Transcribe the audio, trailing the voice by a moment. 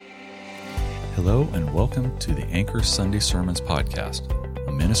Hello and welcome to the Anchor Sunday Sermons podcast,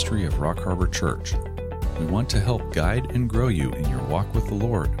 a ministry of Rock Harbor Church. We want to help guide and grow you in your walk with the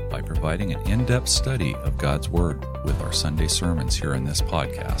Lord by providing an in-depth study of God's Word with our Sunday sermons here in this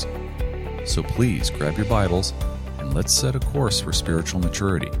podcast. So please grab your Bibles and let's set a course for spiritual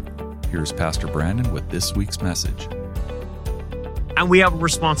maturity. Here's Pastor Brandon with this week's message. And we have a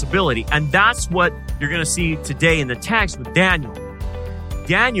responsibility, and that's what you're going to see today in the text with Daniel.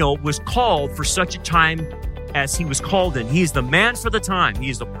 Daniel was called for such a time as he was called in. He is the man for the time. He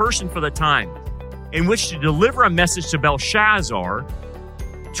is the person for the time in which to deliver a message to Belshazzar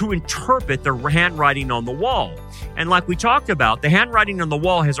to interpret the handwriting on the wall. And like we talked about, the handwriting on the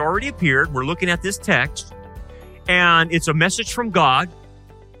wall has already appeared. We're looking at this text, and it's a message from God.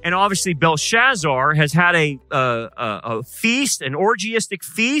 And obviously, Belshazzar has had a feast, an orgiastic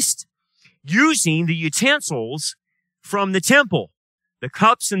feast, using the utensils from the temple. The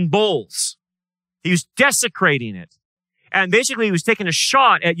cups and bowls. He was desecrating it. And basically he was taking a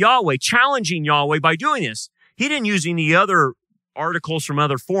shot at Yahweh, challenging Yahweh by doing this. He didn't use any other articles from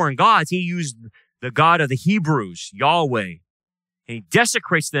other foreign gods. He used the God of the Hebrews, Yahweh. And he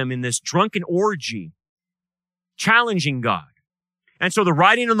desecrates them in this drunken orgy, challenging God. And so the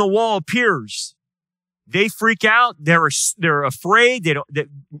writing on the wall appears. They freak out. They're afraid.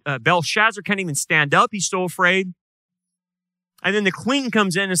 Belshazzar can't even stand up. He's so afraid. And then the queen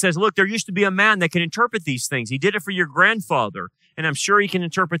comes in and says, look, there used to be a man that can interpret these things. He did it for your grandfather, and I'm sure he can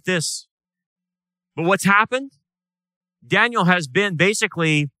interpret this. But what's happened? Daniel has been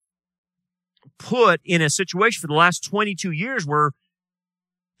basically put in a situation for the last 22 years where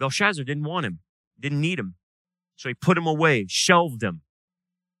Belshazzar didn't want him, didn't need him. So he put him away, shelved him.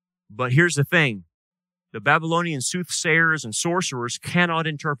 But here's the thing. The Babylonian soothsayers and sorcerers cannot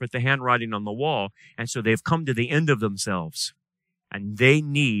interpret the handwriting on the wall, and so they've come to the end of themselves. And they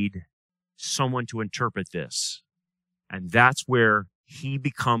need someone to interpret this. And that's where he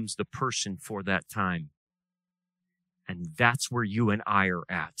becomes the person for that time. And that's where you and I are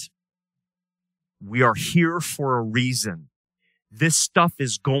at. We are here for a reason. This stuff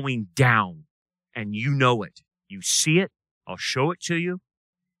is going down, and you know it. You see it. I'll show it to you.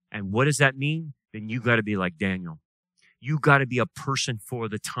 And what does that mean? Then you got to be like Daniel. You got to be a person for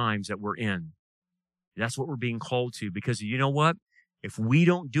the times that we're in. That's what we're being called to, because you know what? If we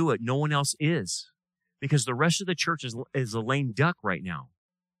don't do it, no one else is. Because the rest of the church is a lame duck right now.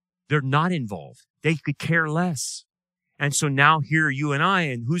 They're not involved. They could care less. And so now here are you and I,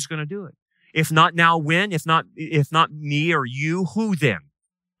 and who's going to do it? If not now, when? If not me or you, who then?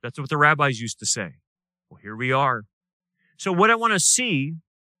 That's what the rabbis used to say. Well, here we are. So what I want to see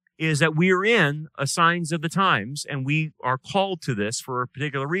is that we are in a signs of the times, and we are called to this for a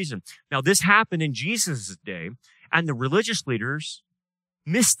particular reason. Now, this happened in Jesus' day, and the religious leaders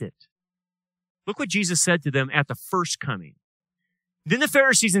missed it. Look what Jesus said to them at the first coming. Then the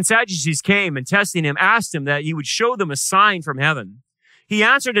Pharisees and Sadducees came and testing him, asked him that he would show them a sign from heaven. He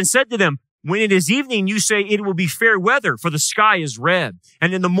answered and said to them, when it is evening, you say it will be fair weather, for the sky is red.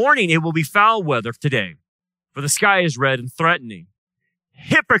 And in the morning, it will be foul weather today, for the sky is red and threatening.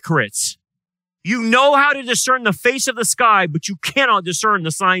 Hypocrites! You know how to discern the face of the sky, but you cannot discern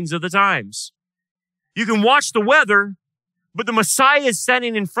the signs of the times. You can watch the weather, but the Messiah is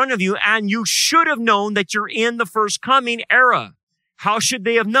standing in front of you, and you should have known that you're in the first coming era. How should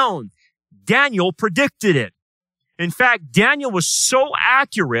they have known? Daniel predicted it. In fact, Daniel was so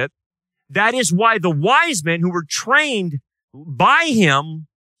accurate, that is why the wise men who were trained by him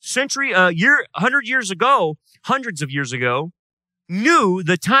hundreds of years ago, knew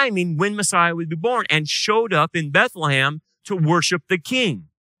the timing when Messiah would be born and showed up in Bethlehem to worship the king.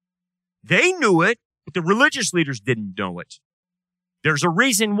 They knew it, but the religious leaders didn't know it. There's a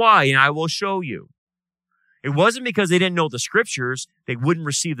reason why, and I will show you. It wasn't because they didn't know the scriptures. They wouldn't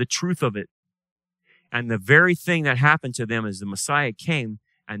receive the truth of it. And the very thing that happened to them is the Messiah came,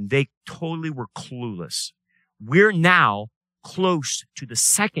 and they totally were clueless. We're now close to the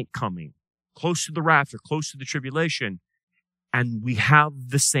second coming, close to the rapture, close to the tribulation, and we have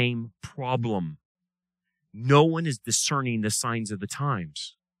the same problem. No one is discerning the signs of the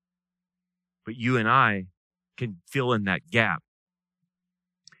times. But you and I can fill in that gap.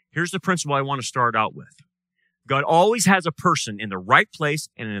 Here's the principle I want to start out with. God always has a person in the right place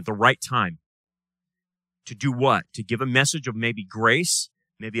and at the right time. To do what? To give a message of maybe grace,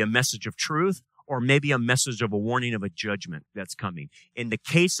 maybe a message of truth, or maybe a message of a warning of a judgment that's coming. In the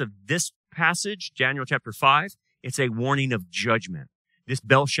case of this passage, Daniel chapter 5, it's a warning of judgment. This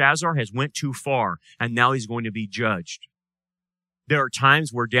Belshazzar has went too far, and now he's going to be judged. There are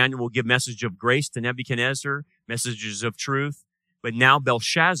times where Daniel will give message of grace to Nebuchadnezzar, messages of truth. But now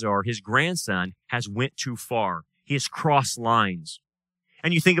Belshazzar, his grandson, has went too far. He has crossed lines.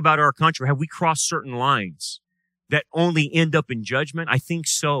 And you think about our country, have we crossed certain lines that only end up in judgment? I think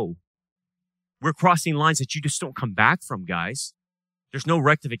so. We're crossing lines that you just don't come back from, guys. There's no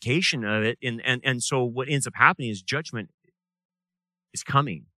rectification of it. And so what ends up happening is judgment is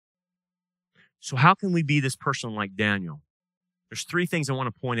coming. So how can we be this person like Daniel? There's 3 things I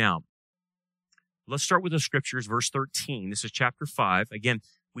want to point out. Let's start with the scriptures, verse 13. This is chapter 5. Again,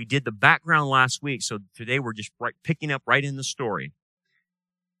 we did the background last week, so today we're just picking up right in the story.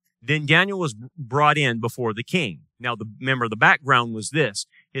 Then Daniel was brought in before the king. Now, remember, the background was this.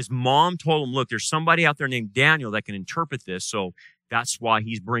 His mom told him, look, there's somebody out there named Daniel that can interpret this, so that's why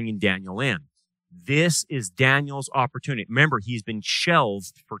he's bringing Daniel in. This is Daniel's opportunity. Remember, he's been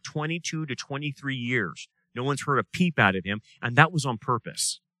shelved for 22 to 23 years. No one's heard a peep out of him, and that was on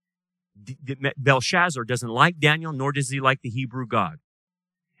purpose. Belshazzar doesn't like Daniel, nor does he like the Hebrew God.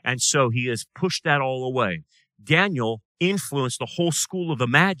 And so he has pushed that all away. Daniel influenced the whole school of the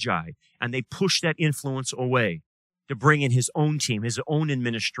Magi, and they pushed that influence away to bring in his own team, his own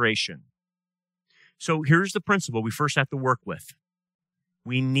administration. So here's the principle we first have to work with.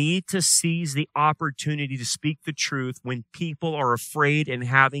 We need to seize the opportunity to speak the truth when people are afraid and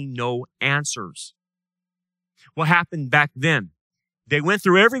having no answers. What happened back then? They went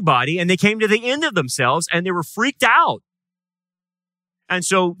through everybody and they came to the end of themselves and they were freaked out. And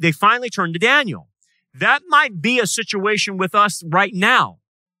so they finally turned to Daniel. That might be a situation with us right now.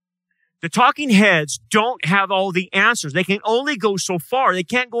 The talking heads don't have all the answers. They can only go so far. They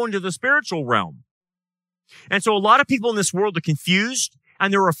can't go into the spiritual realm. And so a lot of people in this world are confused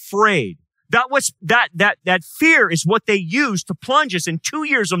and they're afraid. That fear is what they use to plunge us in 2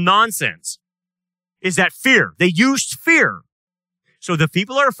 years of nonsense. Is that fear. They used fear. So the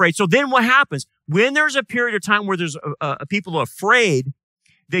people are afraid. So then what happens? When there's a period of time where there's people are afraid,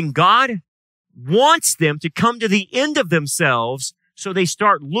 then God wants them to come to the end of themselves, so they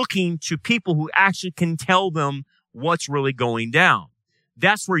start looking to people who actually can tell them what's really going down.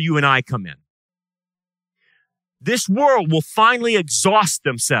 That's where you and I come in. This world will finally exhaust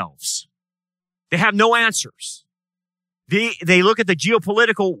themselves. They have no answers. They look at the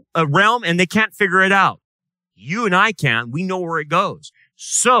geopolitical realm and they can't figure it out. You and I can. We know where it goes.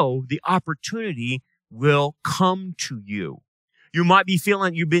 So the opportunity will come to you. You might be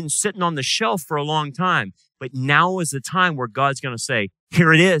feeling you've been sitting on the shelf for a long time, but now is the time where God's going to say,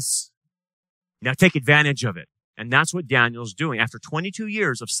 here it is. Now take advantage of it. And that's what Daniel's doing. After 22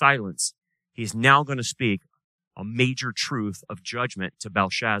 years of silence, he's now going to speak a major truth of judgment to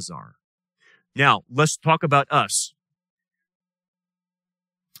Belshazzar. Now, let's talk about us.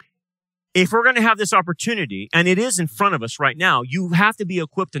 If we're going to have this opportunity, and it is in front of us right now, you have to be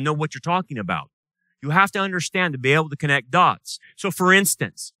equipped to know what you're talking about. You have to understand to be able to connect dots. So, for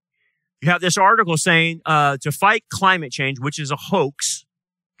instance, you have this article saying to fight climate change, which is a hoax,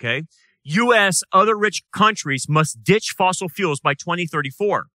 okay, U.S., other rich countries must ditch fossil fuels by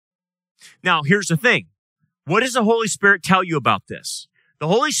 2034. Now, here's the thing. What does the Holy Spirit tell you about this? The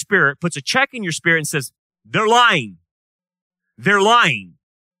Holy Spirit puts a check in your spirit and says, they're lying. They're lying.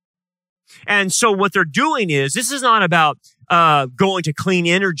 And so what they're doing is, this is not about going to clean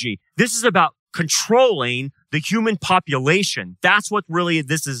energy. This is about controlling the human population. That's what really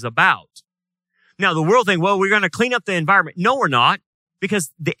this is about. Now, the world thinks, well, we're going to clean up the environment. No, we're not,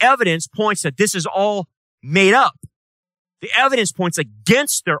 because the evidence points that this is all made up. The evidence points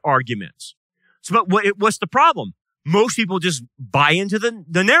against their arguments. So, but what's the problem? Most people just buy into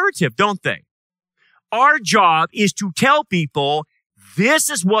the narrative, don't they? Our job is to tell people this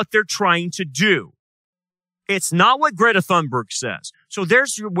is what they're trying to do. It's not what Greta Thunberg says. So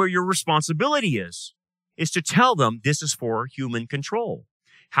there's where your responsibility is to tell them this is for human control.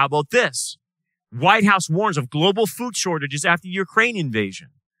 How about this? White House warns of global food shortages after Ukraine invasion.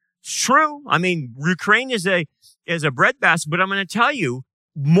 It's true. I mean, Ukraine is a breadbasket, but I'm going to tell you,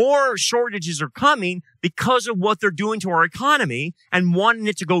 more shortages are coming because of what they're doing to our economy and wanting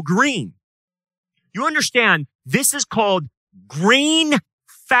it to go green. You understand, this is called green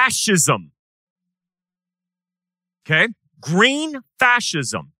fascism. Okay? Green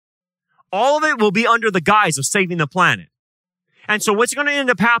fascism. All of it will be under the guise of saving the planet. And so what's going to end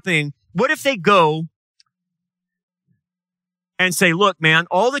up happening, what if they go and say, look, man,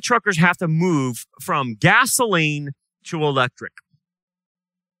 all the truckers have to move from gasoline to electric.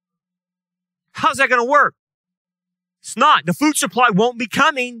 How's that going to work? It's not. The food supply won't be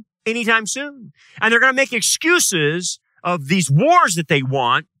coming anytime soon. And they're going to make excuses of these wars that they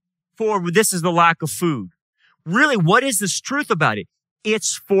want for this is the lack of food. Really, what is this truth about it?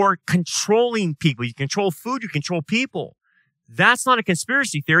 It's for controlling people. You control food, you control people. That's not a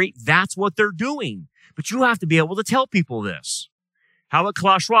conspiracy theory. That's what they're doing. But you have to be able to tell people this. How about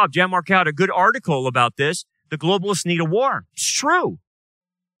Klaus Schwab? Jan Mark had a good article about this. The globalists need a war. It's true.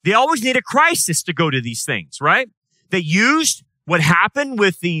 They always need a crisis to go to these things, right? They used what happened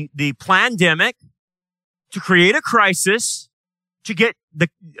with the pandemic to create a crisis, to get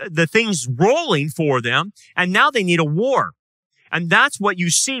the things rolling for them, and now they need a war. And that's what you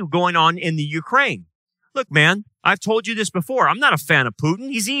see going on in the Ukraine. Look, man, I've told you this before. I'm not a fan of Putin.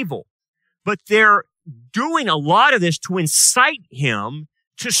 He's evil. But they're doing a lot of this to incite him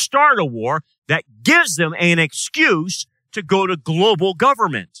to start a war that gives them an excuse to go to global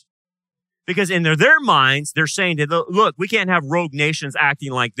government. Because in their minds, they're saying that, look, we can't have rogue nations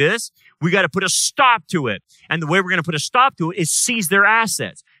acting like this. We got to put a stop to it. And the way we're going to put a stop to it is seize their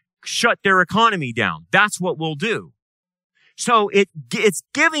assets, shut their economy down. That's what we'll do. So it's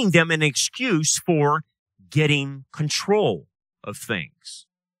giving them an excuse for getting control of things.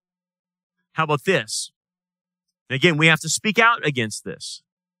 How about this? Again, we have to speak out against this.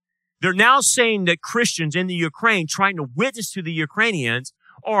 They're now saying that Christians in the Ukraine trying to witness to the Ukrainians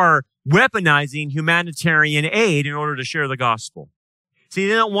are weaponizing humanitarian aid in order to share the gospel. See,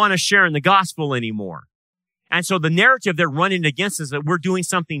 they don't want to share in the gospel anymore. And so the narrative they're running against is that we're doing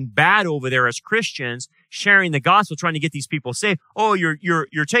something bad over there as Christians, sharing the gospel, trying to get these people saved. Oh,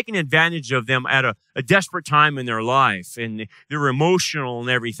 you're taking advantage of them at a desperate time in their life, and they're emotional and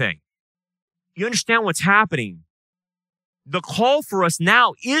everything. You understand what's happening? The call for us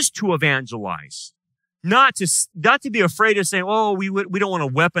now is to evangelize, not to be afraid of saying, oh, we don't want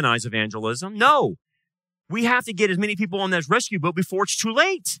to weaponize evangelism. No, we have to get as many people on that rescue boat before it's too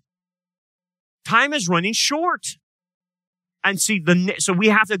late. Time is running short. And see, so we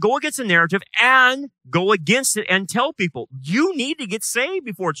have to go against the narrative and go against it and tell people, you need to get saved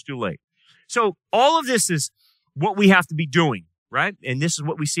before it's too late. So all of this is what we have to be doing, right? And this is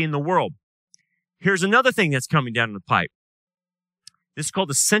what we see in the world. Here's another thing that's coming down the pipe. This is called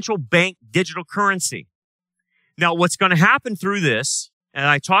the central bank digital currency. Now, what's going to happen through this, and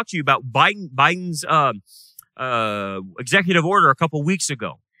I talked to you about Biden's executive order a couple weeks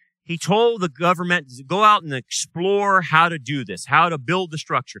ago. He told the government to go out and explore how to do this, how to build the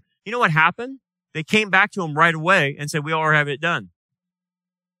structure. You know what happened? They came back to him right away and said, we already have it done.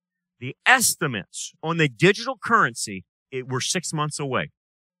 The estimates on the digital currency, were 6 months away.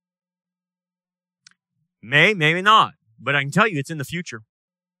 Maybe not, but I can tell you it's in the future.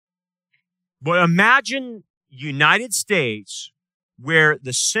 But imagine United States where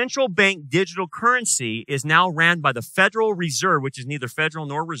the central bank digital currency is now ran by the Federal Reserve, which is neither federal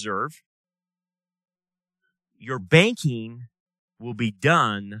nor reserve. Your banking will be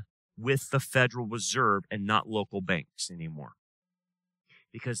done with the Federal Reserve and not local banks anymore,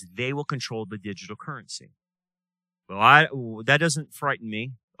 because they will control the digital currency. Well, that doesn't frighten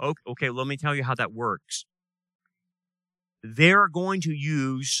me. Okay, let me tell you how that works. They're going to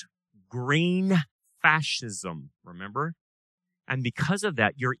use green fascism, remember? And because of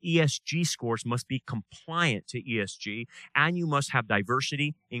that, your ESG scores must be compliant to ESG, and you must have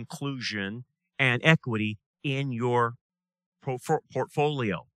diversity, inclusion, and equity in your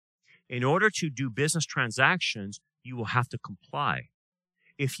portfolio. In order to do business transactions, you will have to comply.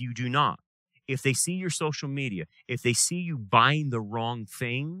 If you do not, if they see your social media, if they see you buying the wrong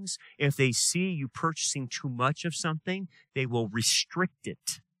things, if they see you purchasing too much of something, they will restrict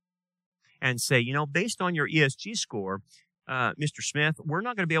it and say, based on your ESG score, Mr. Smith, we're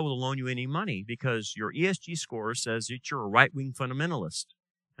not going to be able to loan you any money because your ESG score says that you're a right-wing fundamentalist.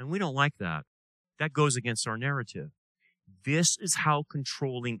 And we don't like that. That goes against our narrative. This is how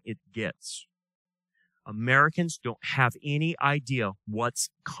controlling it gets. Americans don't have any idea what's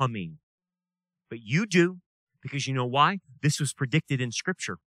coming. But you do, because you know why? This was predicted in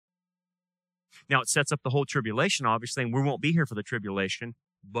Scripture. Now, it sets up the whole tribulation, obviously, and we won't be here for the tribulation,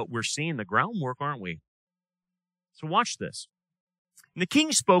 but we're seeing the groundwork, aren't we? So watch this. And the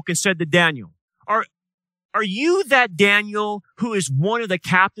king spoke and said to Daniel, Are you that Daniel who is one of the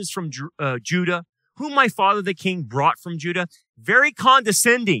captives from Judah, whom my father the king brought from Judah? Very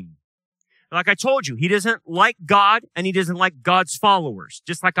condescending. Like I told you, he doesn't like God and he doesn't like God's followers,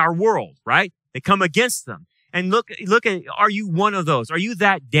 just like our world, right? They come against them. And look at, are you one of those? Are you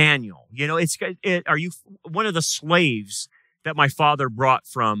that Daniel? Are you one of the slaves that my father brought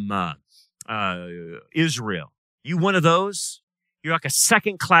from Israel? You one of those? You're like a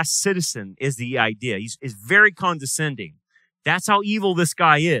second-class citizen is the idea. He's very condescending. That's how evil this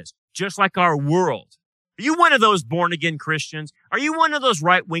guy is, just like our world. Are you one of those born-again Christians? Are you one of those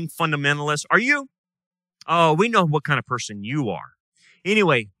right-wing fundamentalists? Are you? Oh, we know what kind of person you are.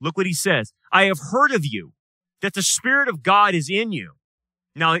 Anyway, look what he says. I have heard of you, that the Spirit of God is in you.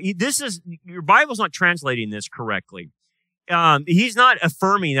 Now, your Bible's not translating this correctly. He's not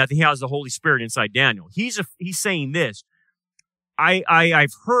affirming that he has the Holy Spirit inside Daniel. He's saying this.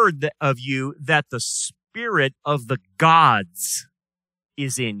 I've heard of you that the Spirit of the gods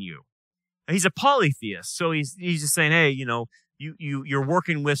is in you. He's a polytheist, so he's just saying, hey, you're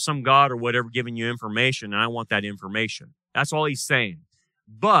working with some god or whatever, giving you information, and I want that information. That's all he's saying.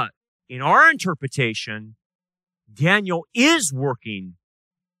 But in our interpretation, Daniel is working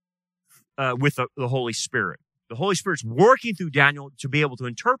with the Holy Spirit. The Holy Spirit's working through Daniel to be able to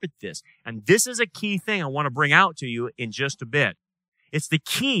interpret this. And this is a key thing I want to bring out to you in just a bit. It's the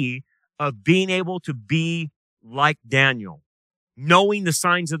key of being able to be like Daniel, knowing the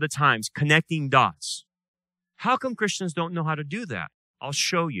signs of the times, connecting dots. How come Christians don't know how to do that? I'll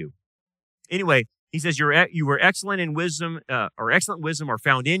show you. Anyway, he says, you were excellent in wisdom, or excellent wisdom are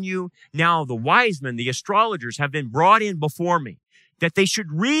found in you. Now the wise men, the astrologers, have been brought in before me, that they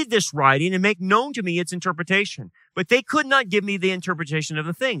should read this writing and make known to me its interpretation. But they could not give me the interpretation of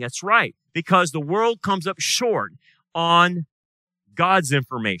the thing. That's right, because the world comes up short on God's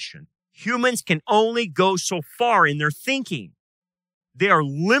information. Humans can only go so far in their thinking. They are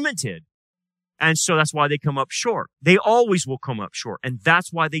limited. And so that's why they come up short. They always will come up short. And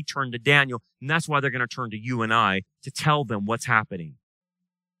that's why they turn to Daniel. And that's why they're going to turn to you and I to tell them what's happening.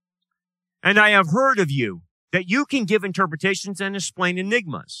 And I have heard of you that you can give interpretations and explain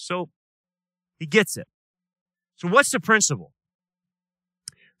enigmas. So he gets it. So what's the principle?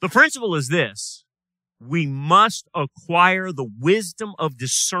 The principle is this. We must acquire the wisdom of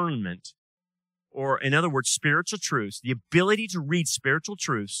discernment, or in other words, spiritual truths, the ability to read spiritual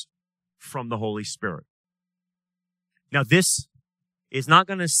truths from the Holy Spirit. Now, this is not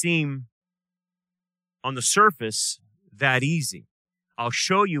going to seem on the surface that easy. I'll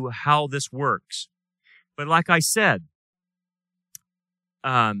show you how this works. But like I said,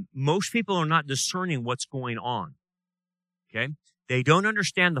 most people are not discerning what's going on. Okay? They don't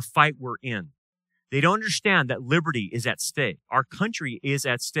understand the fight we're in. They don't understand that liberty is at stake. Our country is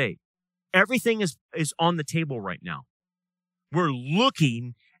at stake. Everything is on the table right now. We're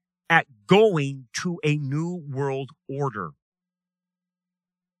looking at going to a new world order.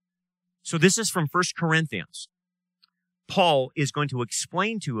 So this is from 1 Corinthians. Paul is going to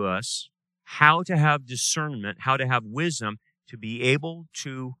explain to us how to have discernment, how to have wisdom to be able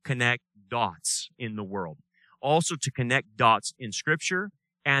to connect dots in the world. Also to connect dots in Scripture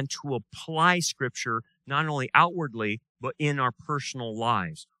and to apply Scripture not only outwardly, but in our personal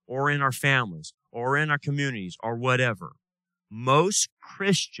lives or in our families or in our communities or whatever. Most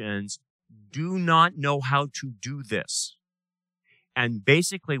Christians do not know how to do this. And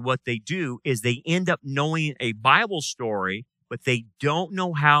basically what they do is they end up knowing a Bible story, but they don't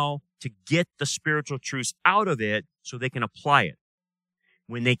know how to get the spiritual truths out of it so they can apply it.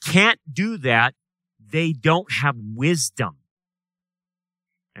 When they can't do that, they don't have wisdom.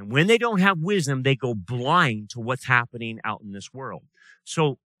 And when they don't have wisdom, they go blind to what's happening out in this world.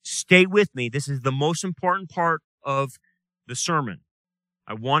 So stay with me. This is the most important part of the sermon.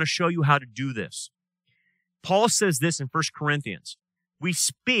 I want to show you how to do this. Paul says this in 1 Corinthians. We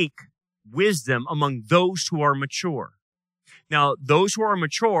speak wisdom among those who are mature. Now, those who are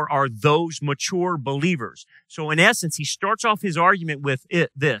mature are those mature believers. So in essence, he starts off his argument with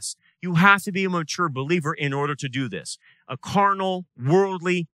this. You have to be a mature believer in order to do this. A carnal,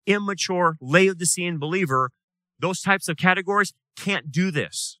 worldly, immature, Laodicean believer, those types of categories can't do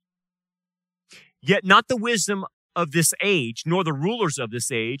this. Yet not the wisdom of this age, nor the rulers of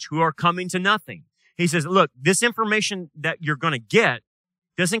this age who are coming to nothing. He says, look, this information that you're going to get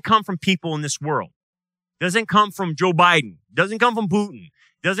doesn't come from people in this world. Doesn't come from Joe Biden. Doesn't come from Putin.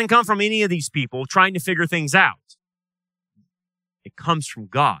 Doesn't come from any of these people trying to figure things out. It comes from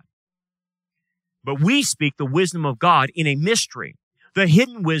God. But we speak the wisdom of God in a mystery, the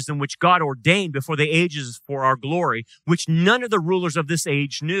hidden wisdom which God ordained before the ages for our glory, which none of the rulers of this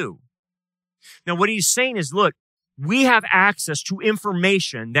age knew. Now, what he's saying is, look, we have access to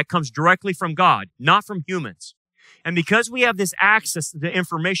information that comes directly from God, not from humans. And because we have this access to the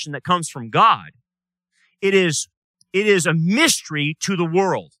information that comes from God, it is a mystery to the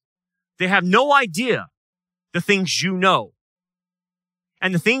world. They have no idea the things you know.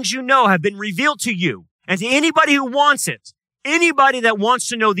 And the things you know have been revealed to you. And to anybody who wants it, anybody that wants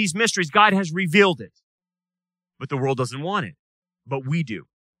to know these mysteries, God has revealed it. But the world doesn't want it. But we do.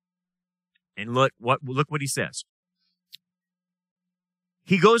 And look what he says.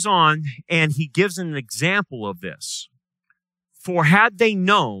 He goes on and he gives an example of this. For had they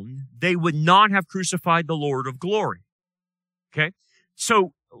known, they would not have crucified the Lord of glory. Okay?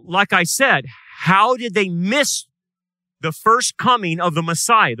 So, like I said, How did they miss the first coming of the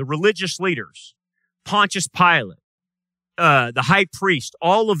Messiah, the religious leaders, Pontius Pilate, the high priest,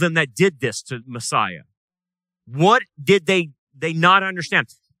 all of them that did this to Messiah? What did they not understand?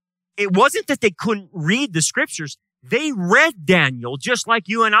 It wasn't that they couldn't read the scriptures. They read Daniel just like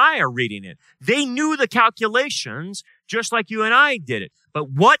you and I are reading it. They knew the calculations just like you and I did it.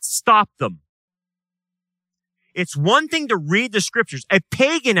 But what stopped them? It's one thing to read the scriptures. A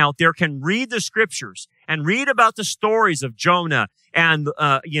pagan out there can read the scriptures and read about the stories of Jonah and,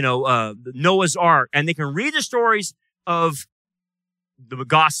 Noah's Ark. And they can read the stories of the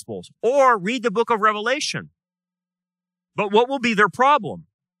Gospels or read the book of Revelation. But what will be their problem?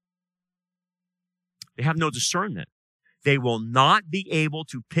 They have no discernment. They will not be able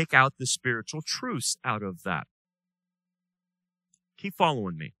to pick out the spiritual truths out of that. Keep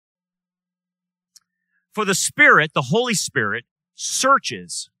following me. For the Spirit, the Holy Spirit,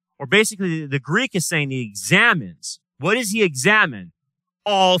 searches, or basically the Greek is saying he examines. What does he examine?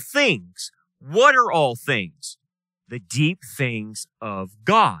 All things. What are all things? The deep things of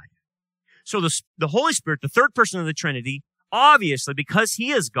God. So the Holy Spirit, the third person of the Trinity, obviously, because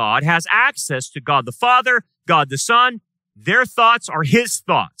he is God, has access to God the Father, God the Son. Their thoughts are his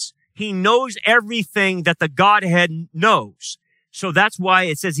thoughts. He knows everything that the Godhead knows. So that's why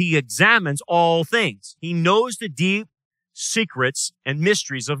it says he examines all things. He knows the deep secrets and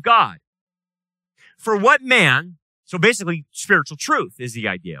mysteries of God. For what man, so basically spiritual truth is the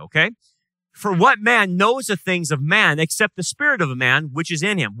idea, okay? For what man knows the things of man except the spirit of a man which is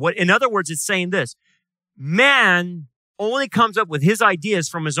in him? In other words, it's saying this: man only comes up with his ideas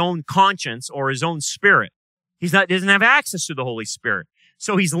from his own conscience or his own spirit. Doesn't have access to the Holy Spirit.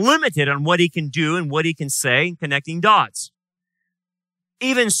 So he's limited on what he can do and what he can say in connecting dots.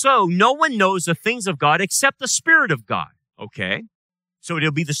 Even so, no one knows the things of God except the Spirit of God. Okay? So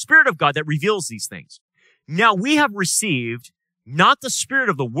it'll be the Spirit of God that reveals these things. Now we have received not the spirit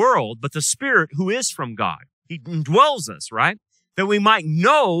of the world, but the Spirit who is from God. He indwells us, right? That we might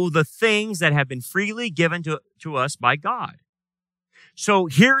know the things that have been freely given to us by God. So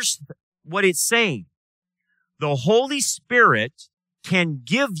here's what it's saying. The Holy Spirit can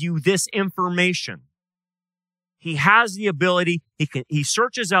give you this information. He has the ability. He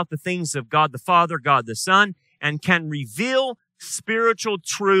searches out the things of God the Father, God the Son, and can reveal spiritual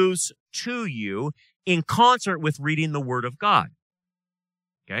truths to you in concert with reading the Word of God.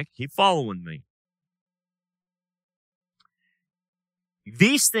 Okay, keep following me.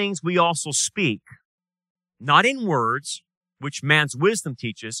 These things we also speak, not in words, which man's wisdom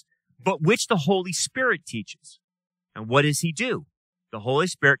teaches, but which the Holy Spirit teaches. And what does he do? The Holy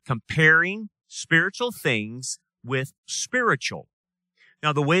Spirit comparing spiritual things with spiritual.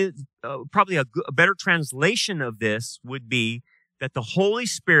 Now, the way, probably a better translation of this would be that the Holy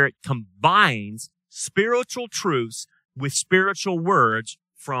Spirit combines spiritual truths with spiritual words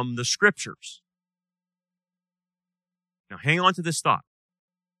from the scriptures. Now, hang on to this thought.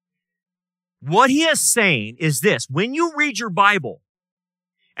 What he is saying is this: when you read your Bible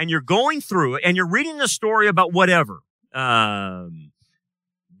and you're going through it and you're reading the story about whatever,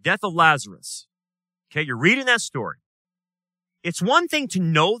 death of Lazarus, okay, you're reading that story. It's one thing to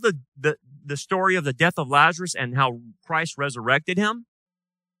know the story of the death of Lazarus and how Christ resurrected him.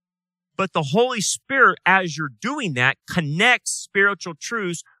 But the Holy Spirit, as you're doing that, connects spiritual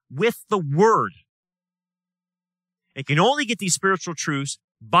truths with the Word. It can only get these spiritual truths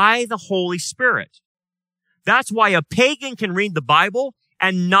by the Holy Spirit. That's why a pagan can read the Bible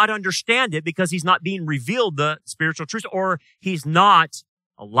and not understand it, because he's not being revealed the spiritual truth, or he's not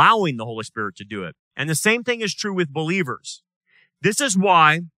allowing the Holy Spirit to do it. And the same thing is true with believers. This is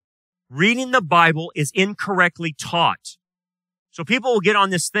why reading the Bible is incorrectly taught. So people will get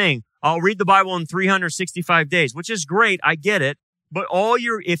on this thing: I'll read the Bible in 365 days, which is great. I get it. But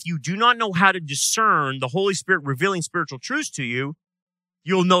if you do not know how to discern the Holy Spirit revealing spiritual truths to you,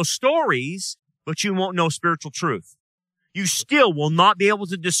 you'll know stories, but you won't know spiritual truth. You still will not be able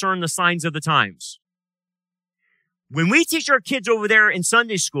to discern the signs of the times. When we teach our kids over there in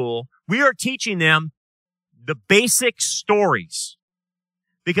Sunday school, we are teaching them the basic stories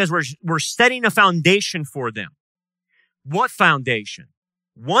because we're setting a foundation for them. What foundation?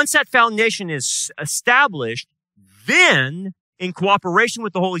 Once that foundation is established, then in cooperation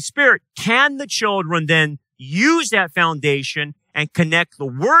with the Holy Spirit, can the children then use that foundation and connect the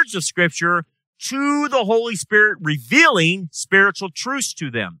words of Scripture to the Holy Spirit revealing spiritual truths to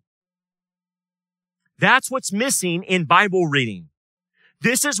them. That's what's missing in Bible reading.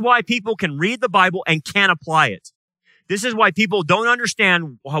 This is why people can read the Bible and can't apply it. This is why people don't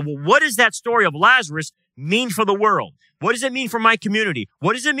understand, what does that story of Lazarus mean for the world? What does it mean for my community?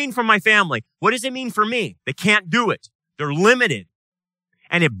 What does it mean for my family? What does it mean for me? They can't do it. They're limited.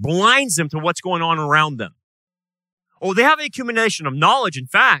 And it blinds them to what's going on around them. Oh, they have an accumulation of knowledge and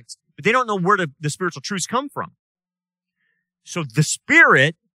facts, but they don't know where the spiritual truths come from. So the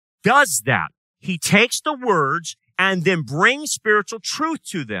Spirit does that. He takes the words and then brings spiritual truth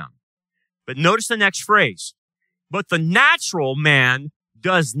to them. But notice the next phrase. But the natural man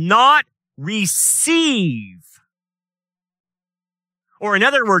does not receive. Or in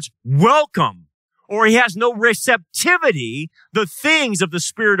other words, welcome. Or he has no receptivity, the things of the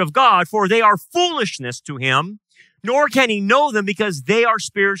Spirit of God, for they are foolishness to him, nor can he know them because they are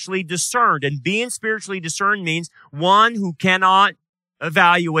spiritually discerned. And being spiritually discerned means one who cannot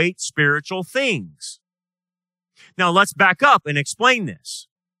evaluate spiritual things. Now let's back up and explain this.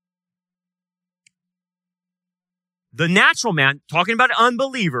 The natural man, talking about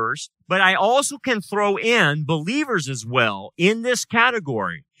unbelievers, but I also can throw in believers as well in this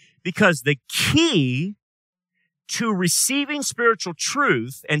category, because the key to receiving spiritual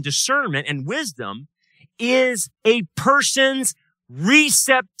truth and discernment and wisdom is a person's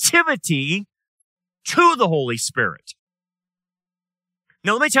receptivity to the Holy Spirit.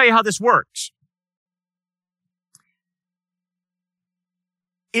 Now, let me tell you how this works.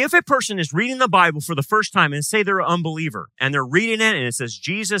 If a person is reading the Bible for the first time and say they're an unbeliever and they're reading it and it says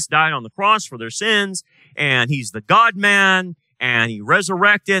Jesus died on the cross for their sins and he's the God-man and he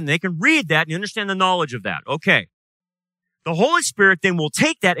resurrected, and they can read that and understand the knowledge of that. Okay. The Holy Spirit then will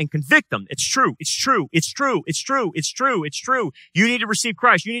take that and convict them. It's true. It's true. It's true. It's true. It's true. It's true. You need to receive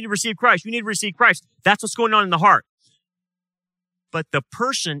Christ. You need to receive Christ. You need to receive Christ. That's what's going on in the heart. But the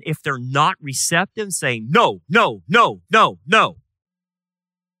person, if they're not receptive, saying no, no, no, no, no,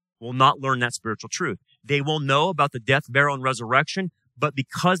 will not learn that spiritual truth. They will know about the death, burial, and resurrection, but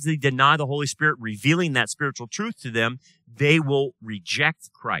because they deny the Holy Spirit revealing that spiritual truth to them, they will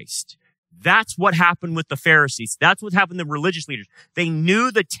reject Christ. That's what happened with the Pharisees. That's what happened to the religious leaders. They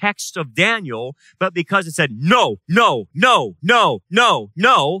knew the text of Daniel, but because it said no, no, no, no, no,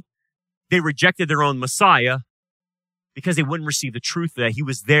 no, they rejected their own Messiah because they wouldn't receive the truth that he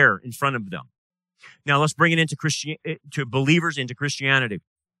was there in front of them. Now let's bring it into to believers into Christianity.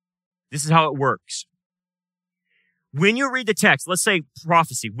 This is how it works. When you read the text, let's say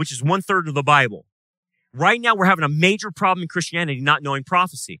prophecy, which is 1/3 of the Bible. Right now, we're having a major problem in Christianity not knowing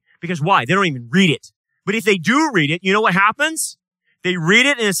prophecy. Because why? They don't even read it. But if they do read it, you know what happens? They read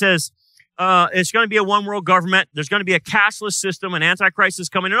it and it says, it's going to be a one world government. There's going to be a cashless system, an antichrist is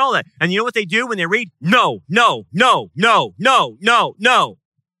coming and all that. And you know what they do when they read? No, no, no, no, no, no, no.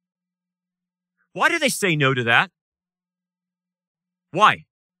 Why do they say no to that? Why?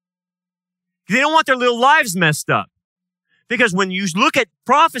 They don't want their little lives messed up. Because when you look at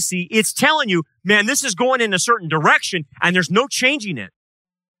prophecy, it's telling you, man, this is going in a certain direction and there's no changing it.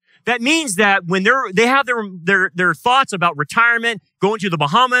 That means that when they have their thoughts about retirement, going to the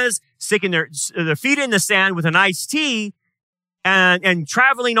Bahamas, sticking their feet in the sand with an iced tea and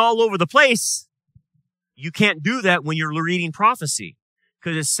traveling all over the place, you can't do that when you're reading prophecy.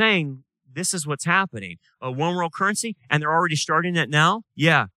 Because it's saying, this is what's happening. A one world currency, and they're already starting it now?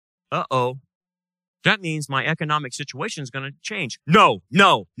 Yeah. Uh-oh. That means my economic situation is going to change. No,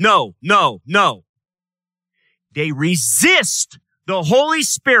 no, no, no, no. They resist the Holy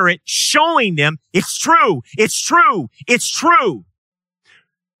Spirit showing them it's true, it's true, it's true.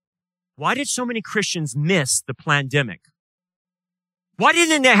 Why did so many Christians miss the pandemic? Why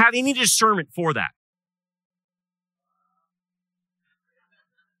didn't they have any discernment for that?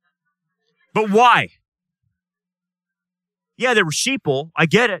 But why? Yeah, they were sheeple. I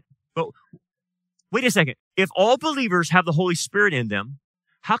get it. But wait a second. If all believers have the Holy Spirit in them,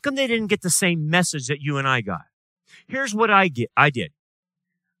 how come they didn't get the same message that you and I got? Here's what I did.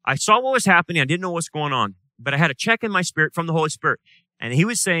 I saw what was happening. I didn't know what's going on, but I had a check in my spirit from the Holy Spirit. And he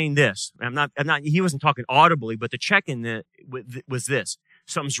was saying this. He wasn't talking audibly, but the check in was this.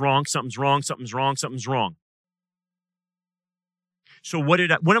 Something's wrong, something's wrong, something's wrong, something's wrong. So what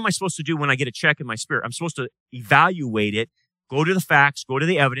am I supposed to do when I get a check in my spirit? I'm supposed to evaluate it, go to the facts, go to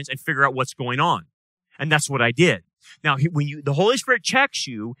the evidence, and figure out what's going on. And that's what I did. Now, when the Holy Spirit checks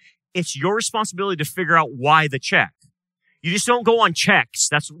you, it's your responsibility to figure out why the check. You just don't go on checks.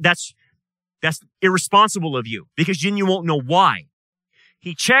 That's irresponsible of you, because then you won't know why.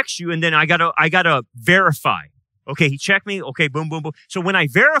 He checks you, and then I gotta verify. Okay, he checked me. Okay, boom, boom, boom. So when I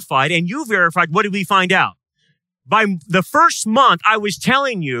verified and you verified, what did we find out? By the first month, I was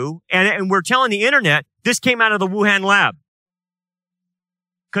telling you, and we're telling the internet, this came out of the Wuhan lab.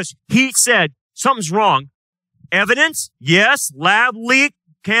 Because he said, something's wrong. Evidence? Yes. Lab leak,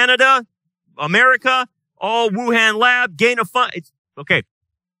 Canada, America, all Wuhan lab, gain of fund. Okay.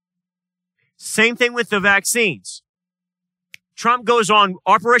 Same thing with the vaccines. Trump goes on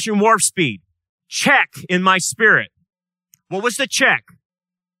Operation Warp Speed. Check in my spirit. What was the check?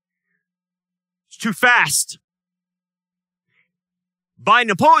 It's too fast.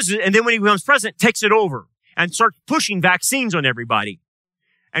 Biden opposes it, and then when he becomes president, takes it over and starts pushing vaccines on everybody.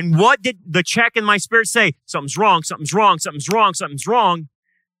 And what did the check in my spirit say? Something's wrong, something's wrong, something's wrong, something's wrong.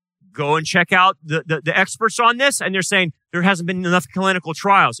 Go and check out the experts on this, and they're saying there hasn't been enough clinical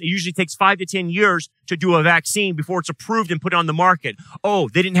trials. It usually takes 5 to 10 years to do a vaccine before it's approved and put on the market. Oh,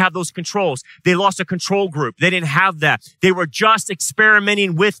 they didn't have those controls. They lost a control group. They didn't have that. They were just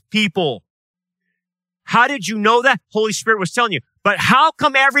experimenting with people. How did you know that? Holy Spirit was telling you. But how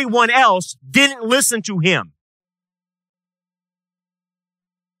come everyone else didn't listen to him?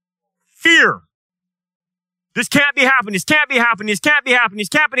 Fear. This can't be happening. This can't be happening. This can't be happening. This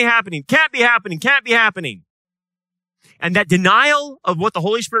can't be happening. Can't be happening. Can't be happening. And that denial of what the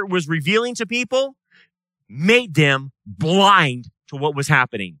Holy Spirit was revealing to people made them blind to what was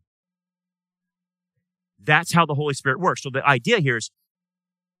happening. That's how the Holy Spirit works. So the idea here is,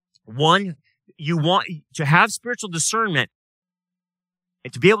 one, you want to have spiritual discernment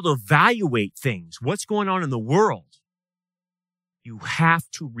and to be able to evaluate things, what's going on in the world. You have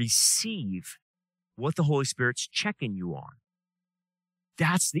to receive what the Holy Spirit's checking you on.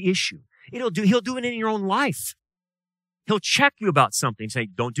 That's the issue. He'll do it in your own life. He'll check you about something, say,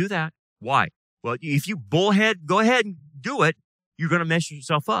 don't do that. Why? Well, if you bullhead, go ahead and do it. You're going to mess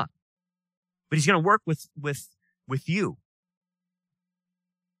yourself up. But he's going to work with you.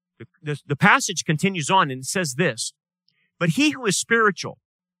 The passage continues on and it says this, but he who is spiritual,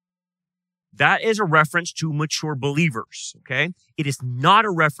 that is a reference to mature believers, okay? It is not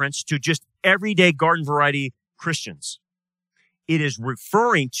a reference to just everyday garden variety Christians. It is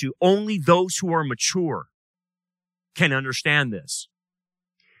referring to only those who are mature can understand this.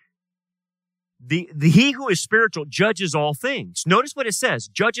 He who is spiritual judges all things. Notice what it says,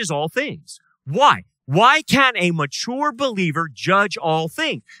 judges all things. Why? Why can't a mature believer judge all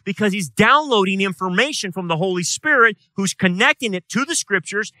things? Because he's downloading information from the Holy Spirit who's connecting it to the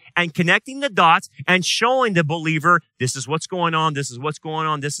scriptures and connecting the dots and showing the believer, this is what's going on, this is what's going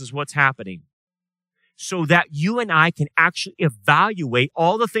on, this is what's happening. So that you and I can actually evaluate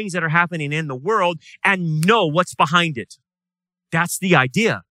all the things that are happening in the world and know what's behind it. That's the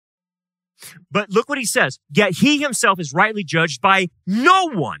idea. But look what he says. Yet he himself is rightly judged by no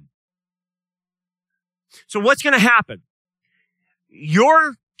one. So what's going to happen?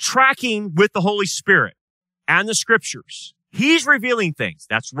 You're tracking with the Holy Spirit and the scriptures. He's revealing things.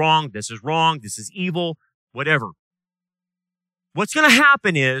 That's wrong. This is evil, whatever. What's going to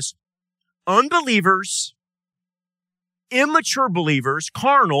happen is unbelievers, immature believers,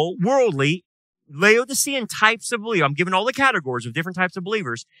 carnal, worldly, Laodicean types of believers, I'm giving all the categories of different types of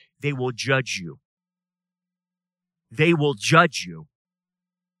believers, they will judge you. They will judge you.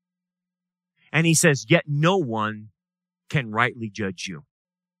 And he says, yet no one can rightly judge you.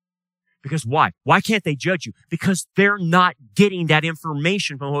 Because why? Why can't they judge you? Because they're not getting that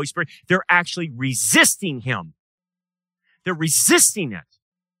information from the Holy Spirit. They're actually resisting him. They're resisting it.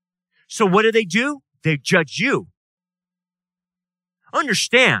 So what do? They judge you.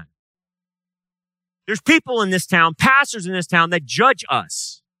 Understand, there's people in this town, pastors in this town that judge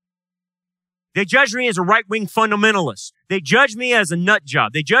us. They judge me as a right-wing fundamentalist. They judge me as a nut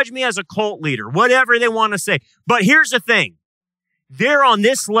job. They judge me as a cult leader, whatever they want to say. But here's the thing. They're on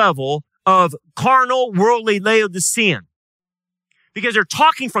this level of carnal, worldly Laodicean because they're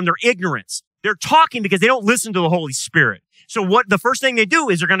talking from their ignorance. They're talking because they don't listen to the Holy Spirit. So what the first thing they do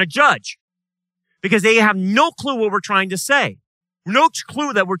is they're going to judge because they have no clue what we're trying to say. No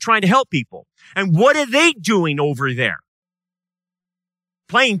clue that we're trying to help people. And what are they doing over there?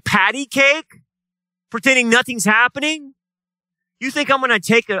 Playing patty cake? Pretending nothing's happening? You think I'm going to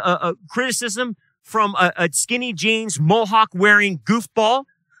take a criticism from a skinny jeans, mohawk wearing goofball?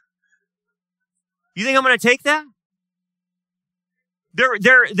 You think I'm going to take that?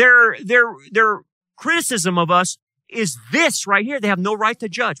 Their criticism of us is this right here. They have no right to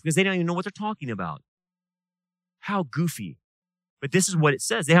judge because they don't even know what they're talking about. How goofy. But this is what it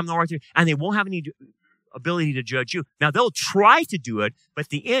says. They have no right to, and they won't have any ability to judge you. Now, they'll try to do it, but at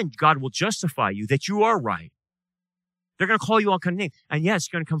the end, God will justify you that you are right. They're going to call you all kind of names. And yes, it's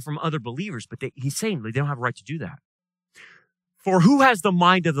going to come from other believers, but he's saying they don't have a right to do that. For who has the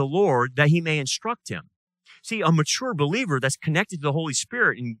mind of the Lord that he may instruct him? See, a mature believer that's connected to the Holy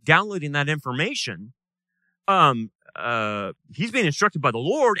Spirit and downloading that information, he's being instructed by the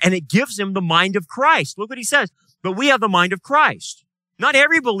Lord, and it gives him the mind of Christ. Look what he says. But we have the mind of Christ. Not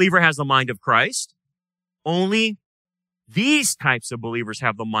every believer has the mind of Christ. Only these types of believers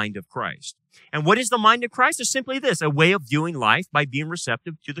have the mind of Christ. And what is the mind of Christ? It's simply this, a way of viewing life by being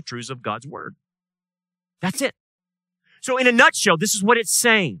receptive to the truths of God's word. That's it. So in a nutshell, this is what it's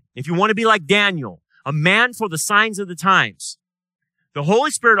saying. If you want to be like Daniel, a man for the signs of the times, the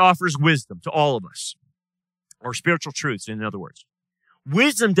Holy Spirit offers wisdom to all of us, or spiritual truths, in other words.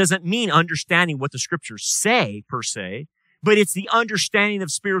 Wisdom doesn't mean understanding what the scriptures say, per se, but it's the understanding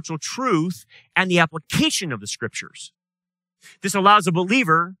of spiritual truth and the application of the scriptures. This allows a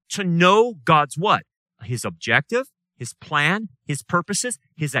believer to know God's what? His objective, his plan, his purposes,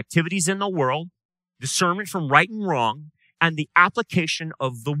 his activities in the world, discernment from right and wrong, and the application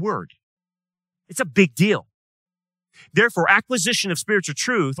of the word. It's a big deal. Therefore, acquisition of spiritual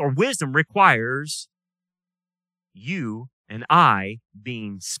truth or wisdom requires you and I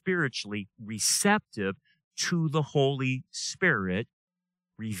being spiritually receptive to the Holy Spirit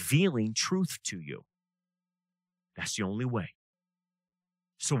revealing truth to you. That's the only way.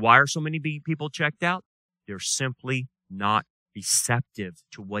 So why are so many people checked out? They're simply not receptive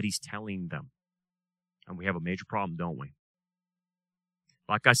to what he's telling them. And we have a major problem, don't we?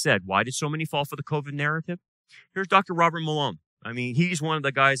 Like I said, why did so many fall for the COVID narrative? Here's Dr. Robert Malone. I mean, he's one of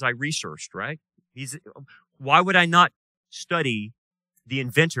the guys I researched, right? Why would I not study the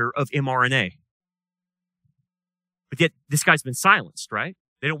inventor of mRNA? But yet, this guy's been silenced, right?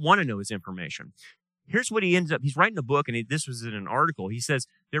 They don't want to know his information. Here's what he ends up, he's writing a book, and this was in an article. He says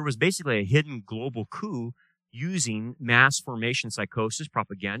there was basically a hidden global coup using mass formation psychosis,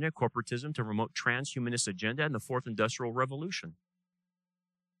 propaganda, corporatism to promote transhumanist agenda and the fourth industrial revolution.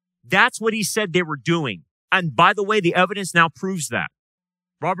 That's what he said they were doing. And by the way, the evidence now proves that.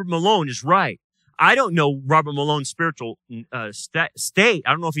 Robert Malone is right. I don't know Robert Malone's spiritual state.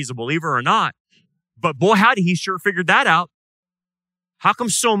 I don't know if he's a believer or not. But boy, howdy, he sure figured that out. How come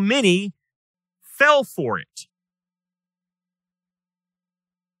so many fell for it?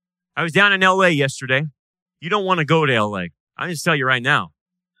 I was down in LA yesterday. You don't want to go to LA. I just tell you right now.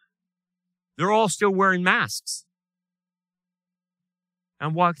 They're all still wearing masks.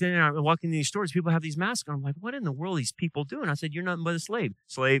 I'm walking in these stores, people have these masks on. I'm like, what in the world are these people doing? I said, you're nothing but a slave.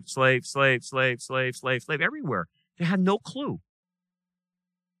 Slave, slave, slave, slave, slave, slave, slave, everywhere. They had no clue.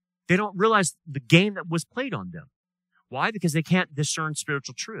 They don't realize the game that was played on them. Why? Because they can't discern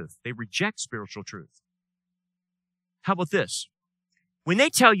spiritual truth. They reject spiritual truth. How about this? When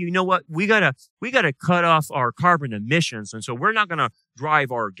they tell you, you know what, we gotta cut off our carbon emissions, and so we're not gonna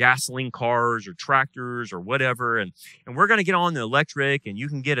drive our gasoline cars or tractors or whatever, and we're gonna get on the electric, and you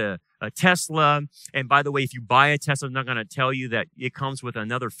can get a Tesla. And by the way, if you buy a Tesla, I'm not gonna tell you that it comes with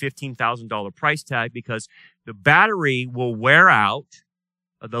another $15,000 price tag, because the battery will wear out.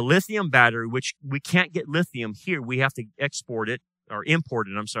 The lithium battery, which we can't get lithium here, we have to import it,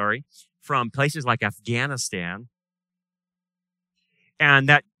 from places like Afghanistan. And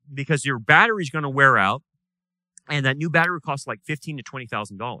that, because your battery is going to wear out, and that new battery costs like $15,000 to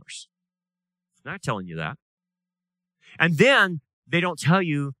 $20,000. They're not telling you that. And then they don't tell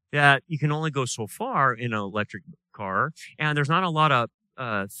you that you can only go so far in an electric car, and there's not a lot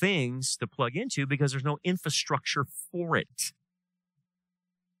of things to plug into because there's no infrastructure for it.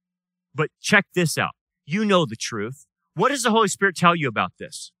 But check this out. You know the truth. What does the Holy Spirit tell you about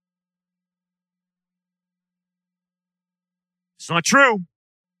this? It's not true.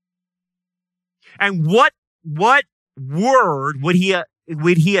 And what word would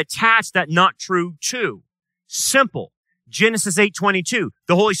he attach that not true to? Simple. Genesis 8:22.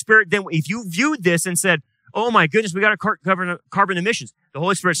 The Holy Spirit then, if you viewed this and said, oh my goodness, we got to carbon emissions. The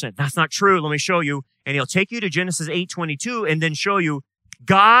Holy Spirit said, that's not true. Let me show you. And he'll take you to Genesis 8:22 and then show you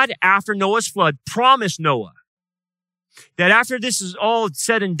God, after Noah's flood, promised Noah that after this is all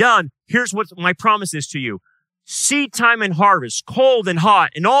said and done, here's what my promise is to you. Seed time and harvest, cold and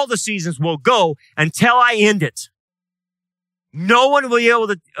hot, and all the seasons will go until I end it. No one will be able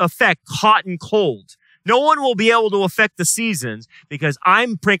to affect hot and cold. No one will be able to affect the seasons because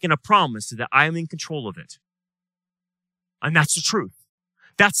I'm breaking a promise that I am in control of it. And that's the truth.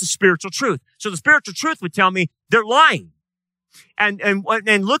 That's the spiritual truth. So the spiritual truth would tell me they're lying. And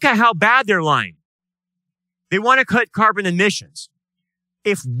look at how bad they're lying. They want to cut carbon emissions.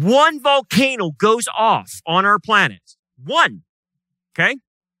 If one volcano goes off on our planet, one, okay,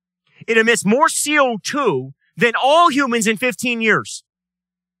 it emits more CO2 than all humans in 15 years.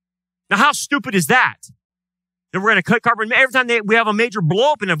 Now, how stupid is that? That we're going to cut carbon. Every time we have a major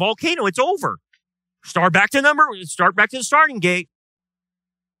blow up in a volcano, it's over. Start back to the starting gate.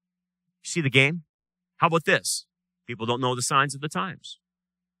 See the game? How about this? People don't know the signs of the times.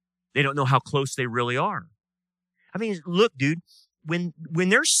 They don't know how close they really are. I mean, look, dude, when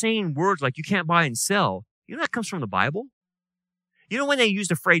they're saying words like you can't buy and sell, you know that comes from the Bible? You know when they use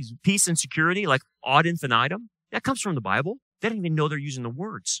the phrase peace and security, like ad infinitum? That comes from the Bible. They don't even know they're using the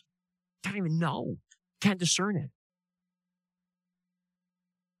words. They don't even know. Can't discern it.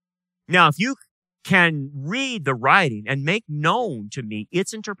 Now, if you can read the writing and make known to me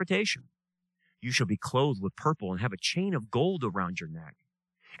its interpretation, you shall be clothed with purple and have a chain of gold around your neck,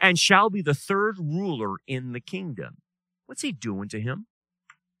 and shall be the third ruler in the kingdom. What's he doing to him?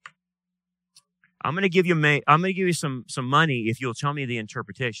 I'm going to give you some money if you'll tell me the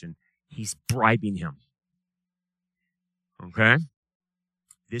interpretation. He's bribing him. Okay?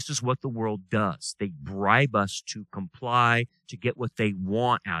 This is what the world does. They bribe us to comply, to get what they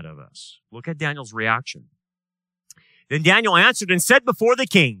want out of us. Look at Daniel's reaction. Then Daniel answered and said before the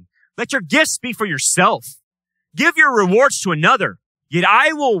king, let your gifts be for yourself. Give your rewards to another. Yet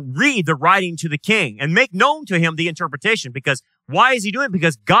I will read the writing to the king and make known to him the interpretation. Because why is he doing it?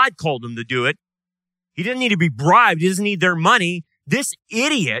 Because God called him to do it. He didn't need to be bribed. He doesn't need their money. This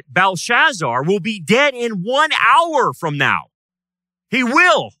idiot, Belshazzar, will be dead in 1 hour from now. He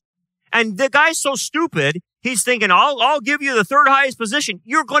will. And the guy's so stupid, he's thinking, I'll give you the third highest position.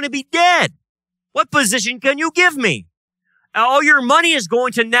 You're going to be dead. What position can you give me? All your money is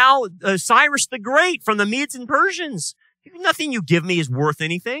going to now Cyrus the Great from the Medes and Persians. Nothing you give me is worth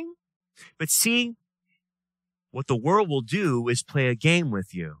anything. But see, what the world will do is play a game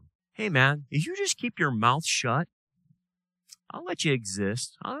with you. Hey, man, if you just keep your mouth shut, I'll let you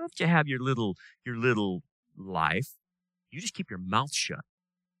exist. I'll let you have your little life. You just keep your mouth shut.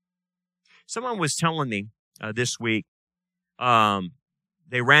 Someone was telling me this week,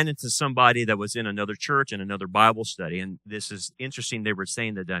 they ran into somebody that was in another church and another Bible study. And this is interesting. They were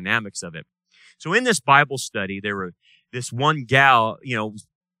saying the dynamics of it. So in this Bible study, this one gal,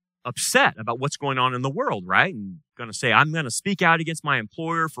 upset about what's going on in the world, right? And going to say, I'm going to speak out against my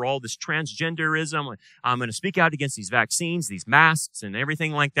employer for all this transgenderism. I'm going to speak out against these vaccines, these masks, and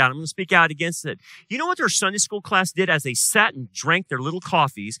everything like that. I'm going to speak out against it. You know what their Sunday school class did as they sat and drank their little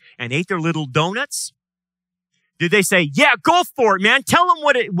coffees and ate their little donuts? Did they say, yeah, go for it, man. Tell them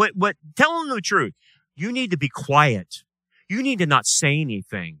tell them the truth. You need to be quiet. You need to not say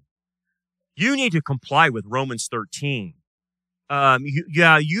anything. You need to comply with Romans 13.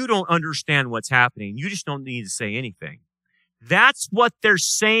 You don't understand what's happening. You just don't need to say anything. That's what they're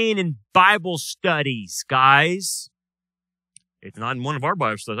saying in Bible studies, guys. It's not in one of our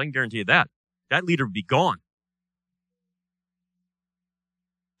Bible studies. I can guarantee you that. That leader would be gone.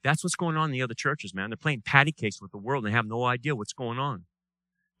 That's what's going on in the other churches, man. They're playing patty cakes with the world and they have no idea what's going on.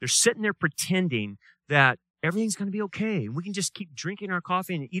 They're sitting there pretending that everything's going to be okay. And we can just keep drinking our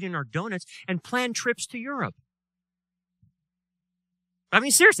coffee and eating our donuts and plan trips to Europe. I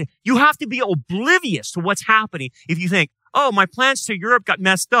mean, seriously, you have to be oblivious to what's happening if you think, oh, my plans to Europe got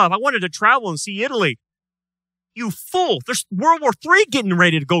messed up. I wanted to travel and see Italy. You fool. There's World War III getting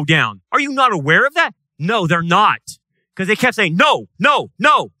ready to go down. Are you not aware of that? No, they're not. Because they kept saying, no, no,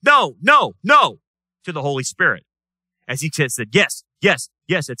 no, no, no, no, to the Holy Spirit. As he said, yes, yes,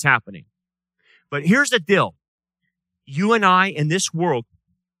 yes, it's happening. But here's the deal. You and I in this world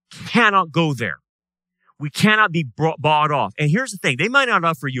cannot go there. We cannot be bought off. And here's the thing. They might not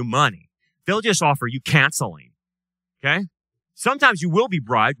offer you money. They'll just offer you canceling. Okay? Sometimes you will be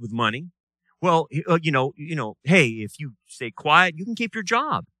bribed with money. Well, hey, if you stay quiet, you can keep your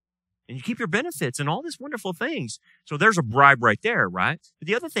job and you keep your benefits and all these wonderful things. So there's a bribe right there, right? But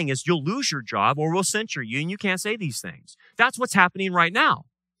the other thing is you'll lose your job or we'll censure you and you can't say these things. That's what's happening right now.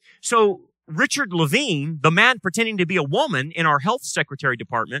 So Richard Levine, the man pretending to be a woman in our health secretary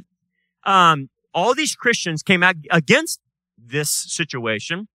department, all these Christians came out against this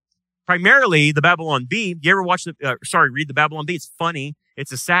situation, primarily the Babylon Bee. You ever read the Babylon Bee? It's funny.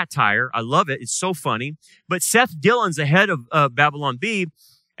 It's a satire. I love it. It's so funny. But Seth Dillon's the head of Babylon Bee,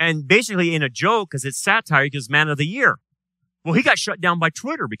 and basically in a joke, because it's satire, he gives Man of the Year. Well, he got shut down by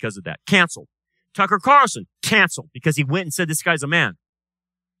Twitter because of that. Canceled. Tucker Carlson, canceled because he went and said this guy's a man.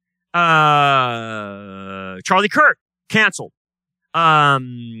 Charlie Kirk, canceled.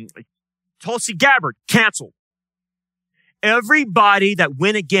 Tulsi Gabbard, canceled. Everybody that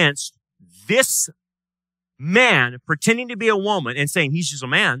went against this man pretending to be a woman and saying he's just a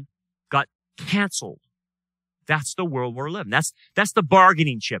man got canceled. That's the world we're living. That's the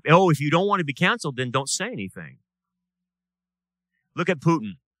bargaining chip. Oh, if you don't want to be canceled, then don't say anything. Look at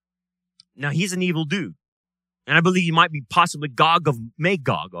Putin. Now, he's an evil dude. And I believe he might be possibly Gog of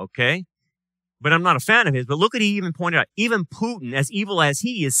Magog, okay? But I'm not a fan of his. But look at he even pointed out, even Putin, as evil as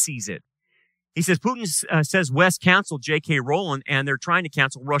he is, sees it. He says, Putin says West canceled J.K. Rowling, and they're trying to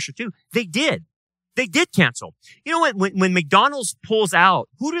cancel Russia too. They did. They did cancel. You know what? When McDonald's pulls out,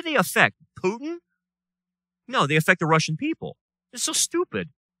 who do they affect? Putin? No, they affect the Russian people. It's so stupid.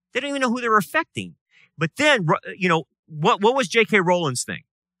 They don't even know who they're affecting. But then, you know, what was J.K. Rowling's thing?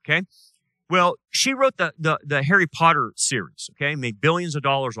 Okay. Well, she wrote the Harry Potter series, okay, made billions of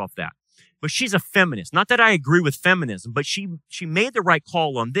dollars off that. But she's a feminist. Not that I agree with feminism, but she made the right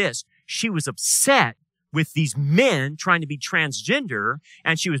call on this. She was upset with these men trying to be transgender,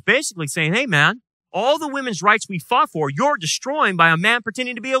 and she was basically saying, hey, man, all the women's rights we fought for, you're destroying by a man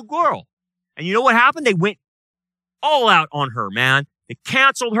pretending to be a girl. And you know what happened? They went all out on her, man. They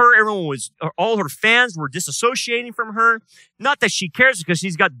canceled her. All her fans were disassociating from her. Not that she cares because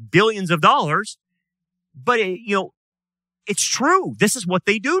she's got billions of dollars, but it's true. This is what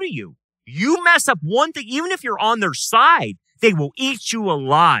they do to you. You mess up one thing, even if you're on their side, they will eat you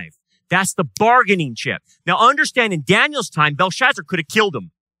alive. That's the bargaining chip. Now understand, in Daniel's time, Belshazzar could have killed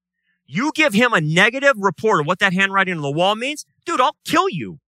him. You give him a negative report of what that handwriting on the wall means, dude, I'll kill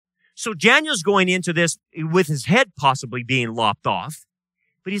you. So Daniel's going into this with his head possibly being lopped off,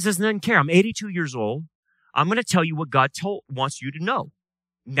 but he doesn't care. I'm 82 years old. I'm going to tell you what God wants you to know.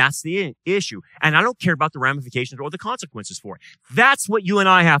 And that's the issue. And I don't care about the ramifications or the consequences for it. That's what you and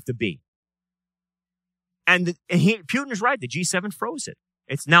I have to be. And Putin is right. The G7 froze it.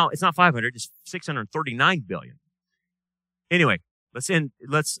 It's not 500. It's 639 billion. Anyway,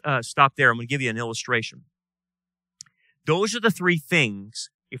 let's stop there. I'm going to give you an illustration. Those are the three things,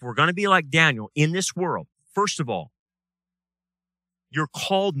 if we're going to be like Daniel in this world. First of all, you're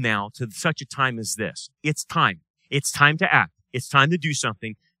called now to such a time as this. It's time. It's time to act. It's time to do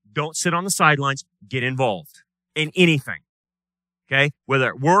something. Don't sit on the sidelines. Get involved in anything. Okay? Whether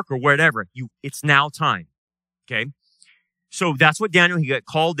at work or whatever, it's now time. Okay? So that's what Daniel, he got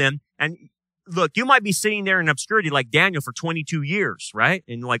called in. And look, you might be sitting there in obscurity like Daniel for 22 years, right?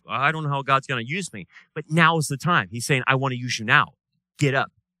 And like, I don't know how God's going to use me. But now is the time. He's saying, I want to use you now. Get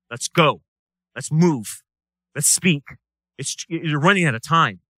up. Let's go. Let's move. Let's speak. You're running out of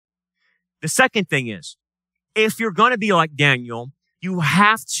time. The second thing is, if you're going to be like Daniel, you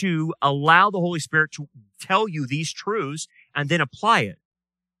have to allow the Holy Spirit to tell you these truths and then apply it.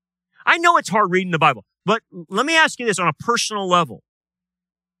 I know it's hard reading the Bible, but let me ask you this on a personal level.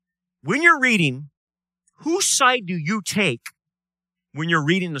 When you're reading, whose side do you take when you're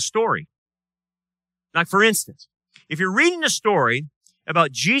reading the story? Like, for instance, if you're reading a story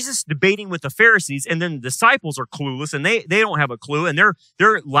about Jesus debating with the Pharisees and then the disciples are clueless and they don't have a clue and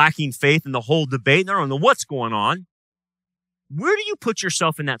they're lacking faith in the whole debate and they don't know what's going on, where do you put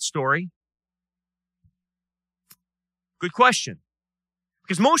yourself in that story? Good question.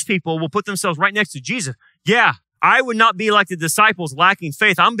 Because most people will put themselves right next to Jesus. Yeah, I would not be like the disciples lacking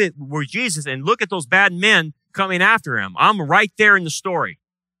faith. I'm with Jesus, and look at those bad men coming after him. I'm right there in the story.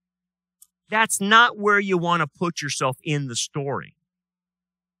 That's not where you want to put yourself in the story.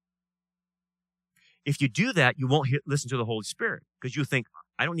 If you do that, you won't listen to the Holy Spirit because you think,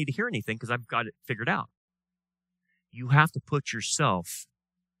 I don't need to hear anything because I've got it figured out. You have to put yourself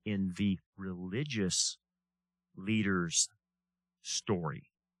in the religious leader's story.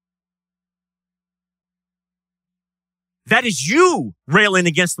 That is you railing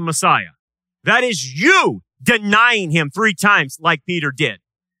against the Messiah. That is you denying him 3 times like Peter did.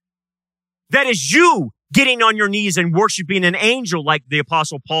 That is you getting on your knees and worshiping an angel like the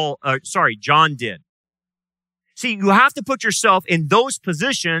Apostle John did. See, you have to put yourself in those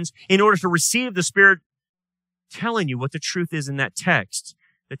positions in order to receive the Spirit telling you what the truth is in that text.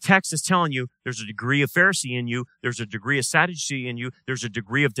 The text is telling you there's a degree of Pharisee in you. There's a degree of Sadducee in you. There's a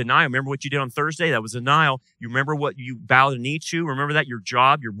degree of denial. Remember what you did on Thursday? That was denial. You remember what you bowed a knee to? Remember that? Your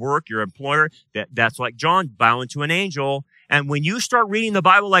job, your work, your employer. That's like John bowing to an angel. And when you start reading the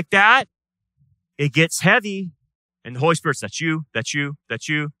Bible like that, it gets heavy. And the Holy Spirit says, that's you, that's you, that's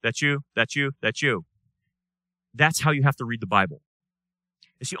you, that's you, that's you, that's you. That's how you have to read the Bible.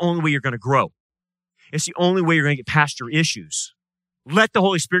 It's the only way you're going to grow. It's the only way you're going to get past your issues. Let the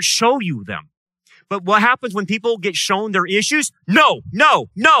Holy Spirit show you them. But what happens when people get shown their issues? No,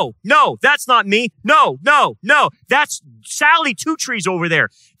 that's not me. No, that's Sally Two Trees over there.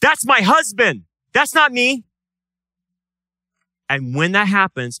 That's my husband. That's not me. And when that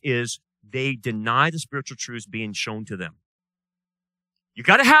happens is they deny the spiritual truths being shown to them. You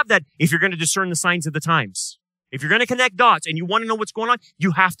got to have that if you're going to discern the signs of the times. If you're going to connect dots and you want to know what's going on,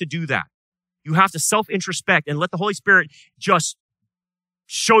 you have to do that. You have to self-introspect and let the Holy Spirit just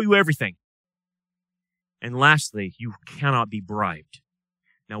show you everything. And lastly, you cannot be bribed.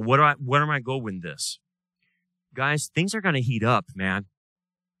 Now, where am I going with this? Guys, things are going to heat up, man.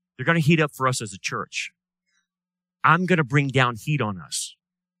 They're going to heat up for us as a church. I'm going to bring down heat on us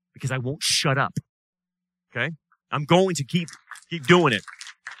because I won't shut up. Okay? I'm going to keep doing it.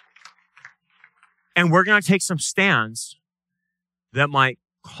 And we're going to take some stands that might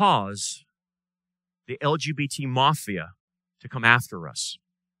cause the LGBT mafia to come after us.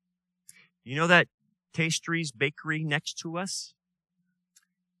 You know that Tastries Bakery next to us?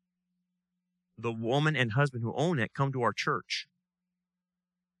 The woman and husband who own it come to our church.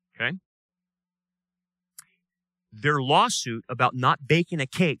 Okay? Their lawsuit about not baking a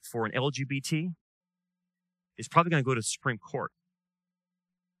cake for an LGBT is probably going to go to the Supreme Court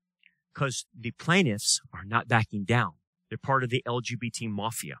because the plaintiffs are not backing down. They're part of the LGBT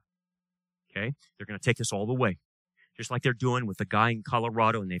mafia. Okay? They're going to take this all the way. Just like they're doing with the guy in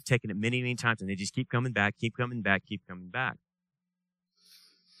Colorado, and they've taken it many, many times, and they just keep coming back, keep coming back, keep coming back.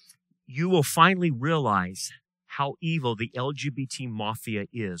 You will finally realize how evil the LGBT mafia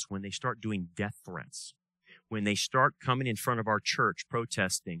is when they start doing death threats, when they start coming in front of our church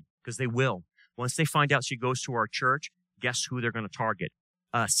protesting, because they will. Once they find out she goes to our church, guess who they're going to target?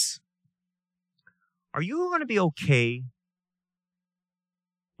 Us. Are you going to be okay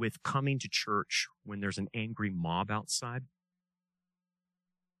with coming to church when there's an angry mob outside?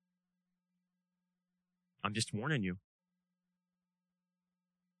 I'm just warning you.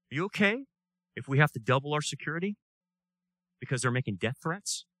 Are you okay if we have to double our security because they're making death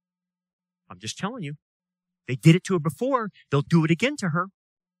threats? I'm just telling you. They did it to her before. They'll do it again to her.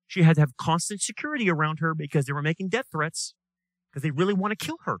 She had to have constant security around her because they were making death threats because they really want to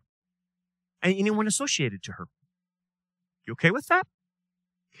kill her and anyone associated to her. You okay with that?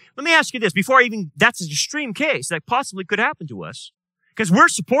 Let me ask you this before that's an extreme case that possibly could happen to us because we're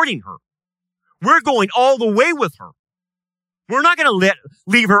supporting her. We're going all the way with her. We're not going to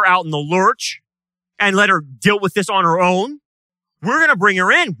leave her out in the lurch and let her deal with this on her own. We're going to bring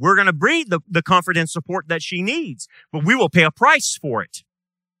her in. We're going to bring the comfort and support that she needs, but we will pay a price for it.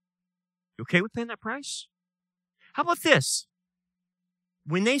 You okay with paying that price? How about this?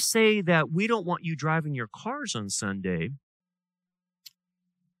 When they say that we don't want you driving your cars on Sunday,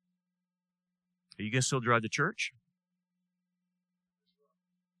 are you going to still drive to church?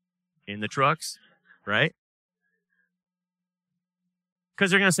 In the trucks, right? Because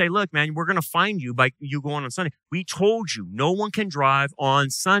they're going to say, look, man, we're going to fine you by you going on Sunday. We told you no one can drive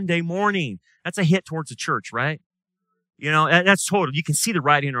on Sunday morning. That's a hit towards the church, right? You know, that's total. You can see the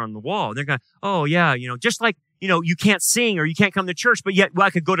writing on the wall. They're going, oh, yeah, just like, you can't sing or you can't come to church, but yet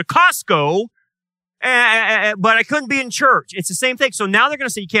I could go to Costco, but I couldn't be in church. It's the same thing. So now they're going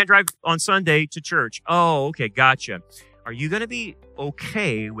to say you can't drive on Sunday to church. Oh, okay, gotcha. Are you going to be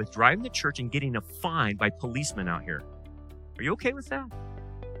okay with driving to church and getting a fine by policemen out here? Are you okay with that?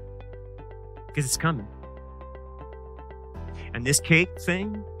 Because it's coming. And this cake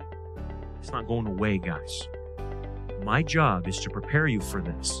thing, it's not going away, guys. My job is to prepare you for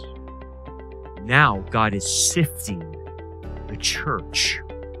this. Now God is sifting the church.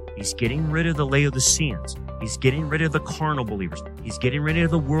 He's getting rid of the Laodiceans. He's getting rid of the carnal believers. He's getting rid of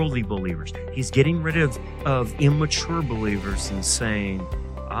the worldly believers. He's getting rid of immature believers and saying,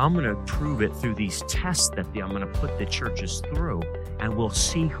 I'm going to prove it through these tests that I'm going to put the churches through, and we'll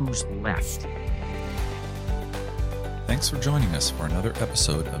see who's left. Thanks for joining us for another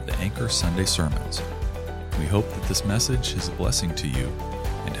episode of the Anchor Sunday Sermons. We hope that this message is a blessing to you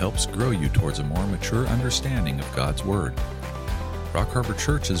and helps grow you towards a more mature understanding of God's Word. Rock Harbor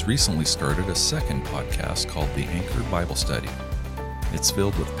Church has recently started a second podcast called The Anchor Bible Study. It's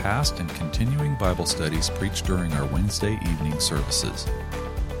filled with past and continuing Bible studies preached during our Wednesday evening services.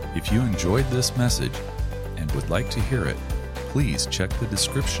 If you enjoyed this message and would like to hear it, please check the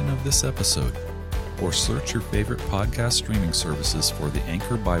description of this episode or search your favorite podcast streaming services for the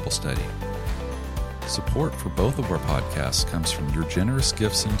Anchor Bible Study. Support for both of our podcasts comes from your generous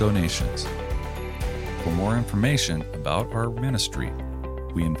gifts and donations. For more information about our ministry,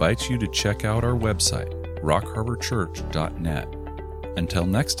 we invite you to check out our website, rockharborchurch.net. Until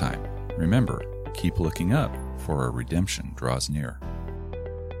next time, remember, keep looking up, for our redemption draws near.